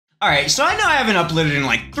Alright, so I know I haven't uploaded in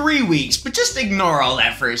like 3 weeks, but just ignore all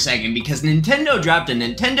that for a second because Nintendo dropped a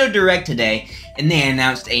Nintendo Direct today and they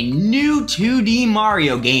announced a new 2D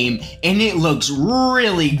Mario game and it looks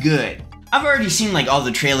really good. I've already seen like all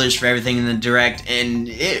the trailers for everything in the Direct and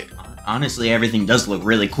honestly everything does look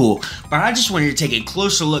really cool, but I just wanted to take a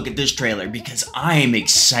closer look at this trailer because I am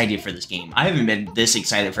excited for this game. I haven't been this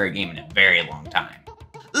excited for a game in a very long time.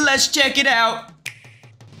 Let's check it out!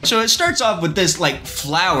 So it starts off with this like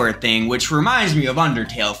flower thing, which reminds me of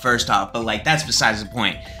Undertale first off, but like that's besides the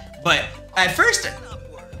point. But at first,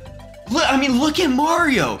 look at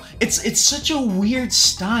Mario. It's such a weird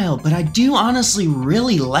style, but I do honestly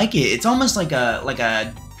really like it. It's almost like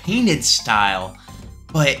a painted style,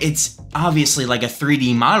 but it's obviously like a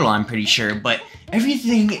 3D model, I'm pretty sure. But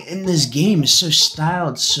everything in this game is so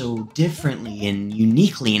styled so differently and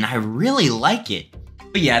uniquely, and I really like it.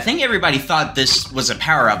 But yeah, I think everybody thought this was a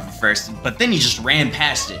power-up at first, but then he just ran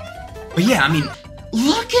past it. But yeah, I mean,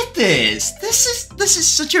 look at this! This is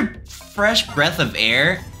such a fresh breath of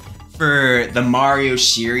air for the Mario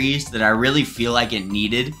series that I really feel like it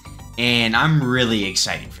needed, and I'm really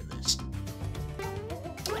excited for this.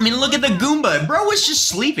 I mean, look at the Goomba! Bro was just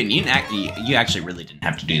sleeping. You actually really didn't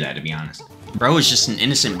have to do that, to be honest. Bro was just an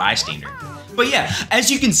innocent bystander. But yeah,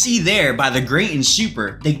 as you can see there by the Great and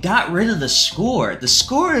Super, they got rid of the score. The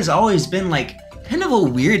score has always been like kind of a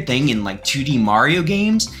weird thing in like 2D Mario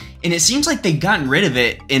games, and it seems like they've gotten rid of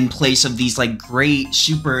it in place of these like great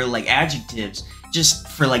super like adjectives just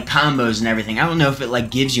for like combos and everything. I don't know if it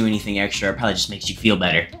like gives you anything extra, it probably just makes you feel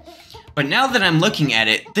better. But now that I'm looking at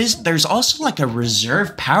it, there's also like a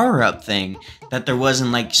reserve power-up thing that there was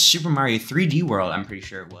in like Super Mario 3D World, I'm pretty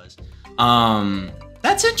sure it was.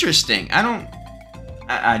 That's interesting.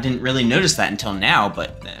 I didn't really notice that until now,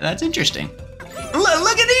 but that's interesting.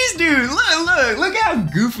 Look at these dudes! Look how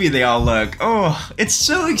goofy they all look. Oh, it's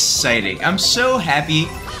so exciting. I'm so happy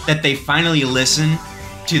that they finally listened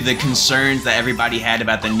to the concerns that everybody had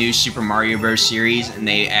about the new Super Mario Bros. Series, and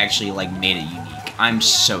they actually like made it unique. I'm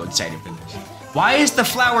so excited for this. Why is the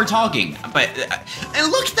flower talking? But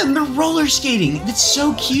and look at them, they're roller skating. It's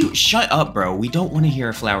so cute. Shut up, bro. We don't want to hear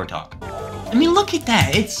a flower talk. I mean, look at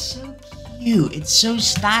that. It's so cute. It's so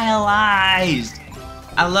stylized.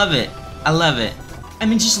 I love it. I love it. I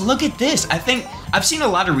mean, just look at this. I think I've seen a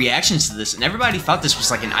lot of reactions to this, and everybody thought this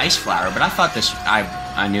was like an ice flower, but I thought this,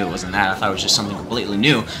 I knew it wasn't that. I thought it was just something completely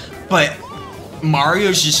new. But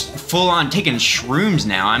Mario's just full on taking shrooms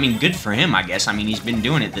now. I mean, good for him, I guess. I mean, he's been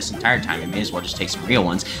doing it this entire time. He may as well just take some real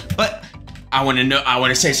ones. But I want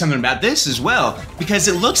to say something about this as well, because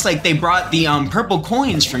it looks like they brought the purple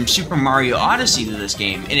coins from Super Mario Odyssey to this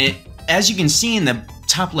game, and it, as you can see in the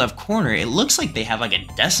top left corner, it looks like they have like a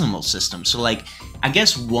decimal system. So like, I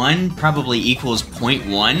guess 1 probably equals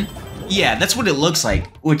 0.1. Yeah, that's what it looks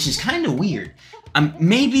like, which is kind of weird.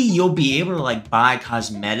 Maybe you'll be able to like buy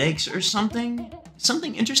cosmetics or something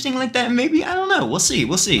interesting like that. Maybe, I don't know. We'll see.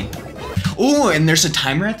 Oh, and there's a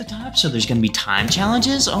timer at the top, so there's gonna be time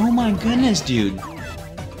challenges. Oh my goodness, dude.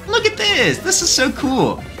 Look at this. This is so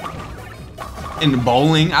cool. And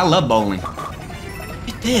bowling. I love bowling. Look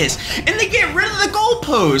at this. And they get rid of the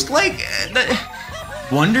goalpost. Like, the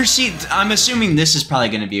Wonder Seed. I'm assuming this is probably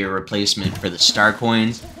gonna be a replacement for the star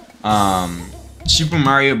coins. Super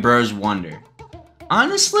Mario Bros. Wonder.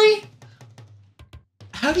 Honestly,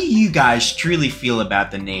 how do you guys truly feel about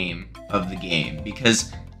the name of the game?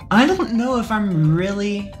 Because I don't know if I'm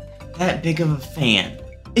really that big of a fan.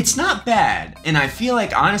 It's not bad, and I feel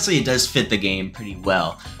like honestly it does fit the game pretty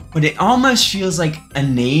well, but it almost feels like a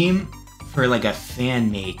name for like a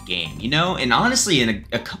fan-made game, you know? And honestly, in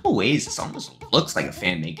a couple ways, this almost looks like a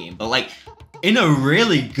fan-made game, but like in a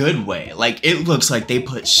really good way. Like, it looks like they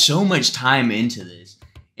put so much time into this,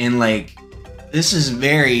 and like, this is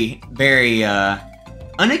very, very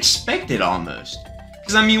unexpected almost.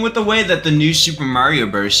 Because I mean, with the way that the new Super Mario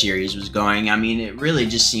Bros. Series was going, I mean, it really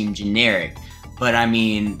just seemed generic. But I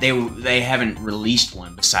mean, they haven't released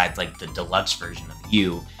one besides like the deluxe version of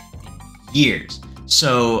U in years.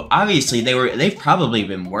 So obviously they've probably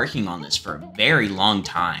been working on this for a very long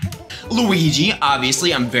time. Luigi,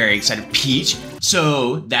 obviously, I'm very excited. Peach,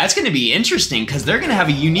 so that's going to be interesting because they're going to have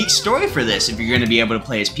a unique story for this if you're going to be able to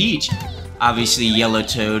play as Peach. Obviously, Yellow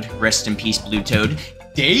Toad, rest in peace, Blue Toad.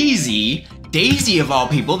 Daisy of all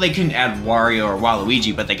people. They couldn't add Wario or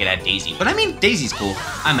Waluigi, but they could add Daisy. But I mean, Daisy's cool.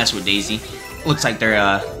 I mess with Daisy. Looks like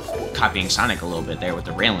they're copying Sonic a little bit there with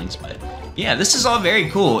the railings, but yeah, this is all very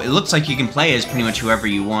cool. It looks like you can play as pretty much whoever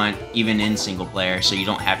you want, even in single player, so you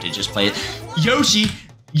don't have to just play Yoshi,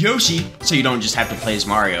 so you don't just have to play as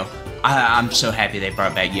Mario. I'm so happy they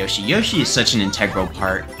brought back Yoshi. Yoshi is such an integral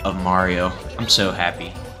part of Mario. I'm so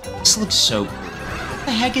happy. This looks so cool. What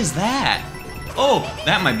the heck is that? Oh,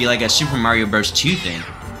 that might be like a Super Mario Bros. 2 thing.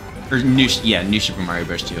 Or new Super Mario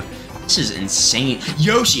Bros. 2. This is insane.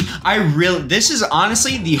 Yoshi, this is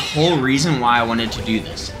honestly the whole reason why I wanted to do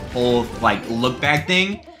this whole, like, look back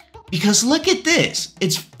thing. Because look at this.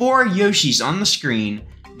 It's 4 Yoshis on the screen.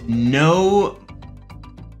 No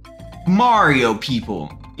Mario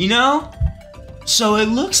people, you know? So it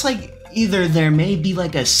looks like either there may be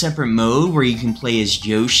like a separate mode where you can play as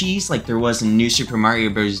Yoshis like there was in New Super Mario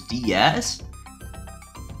Bros. DS.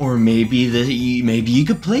 Or maybe you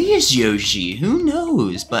could play as Yoshi, who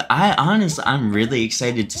knows? But I'm really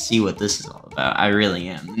excited to see what this is all about. I really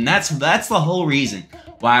am. And that's the whole reason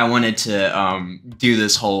why I wanted to do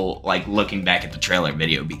this whole like looking back at the trailer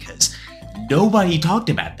video, because nobody talked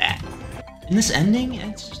about that. And this ending,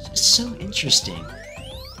 it's just so interesting.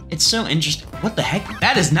 It's so interesting. What the heck?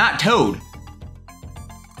 That is not Toad.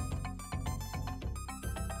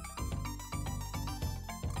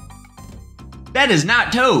 That is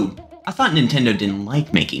not Toad! I thought Nintendo didn't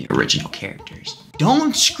like making original characters.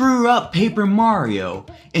 Don't screw up Paper Mario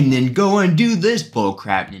and then go and do this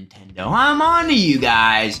bullcrap, Nintendo. I'm on to you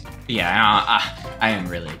guys. Yeah, I am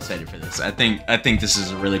really excited for this. I think this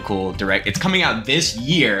is a really cool direct. It's coming out this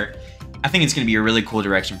year. I think it's gonna be a really cool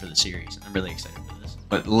direction for the series. I'm really excited for this.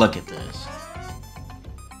 But look at this.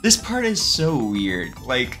 This part is so weird.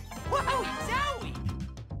 Like, wowie zowie!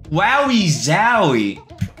 Wowie zowie!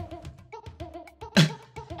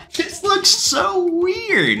 This looks so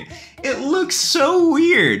weird. It looks so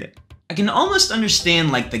weird. I can almost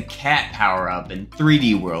understand like the cat power up in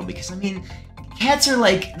 3D World, because I mean, cats are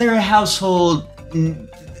like, they're a household,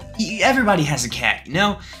 everybody has a cat, you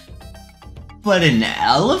know? But an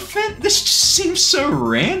elephant? This just seems so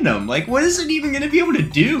random. Like, what is it even gonna be able to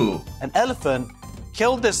do? An elephant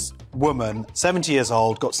killed this woman, 70 years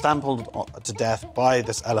old, got stamped to death by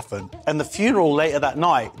this elephant. And the funeral later that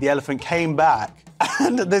night, the elephant came back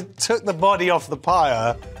and they took the body off the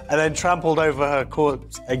pyre and then trampled over her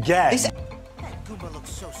corpse again. That Goomba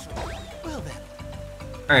looks so sorry. Well then.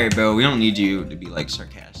 Alright, bro, we don't need you to be like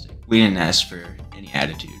sarcastic. We didn't ask for any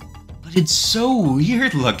attitude. But it's so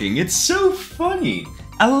weird looking. It's so funny.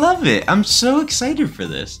 I love it. I'm so excited for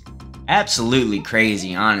this. Absolutely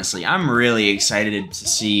crazy, honestly. I'm really excited to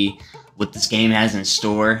see what this game has in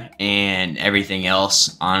store and everything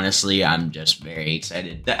else. Honestly, I'm just very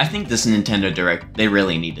excited. I think this Nintendo Direct, they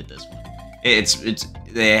really needed this one.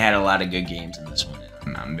 They had a lot of good games in this one,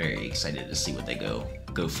 and I'm very excited to see what they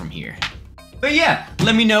go from here. But yeah,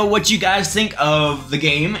 let me know what you guys think of the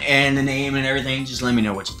game and the name and everything. Just let me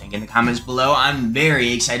know what you think in the comments below. I'm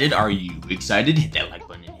very excited. Are you excited? Hit that like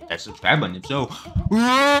button and hit that subscribe button if so.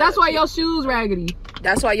 That's why your shoes raggedy.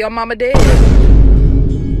 That's why your mama dead.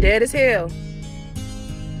 Dead as hell.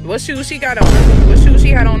 What shoes she got on? What shoes she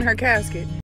had on her casket?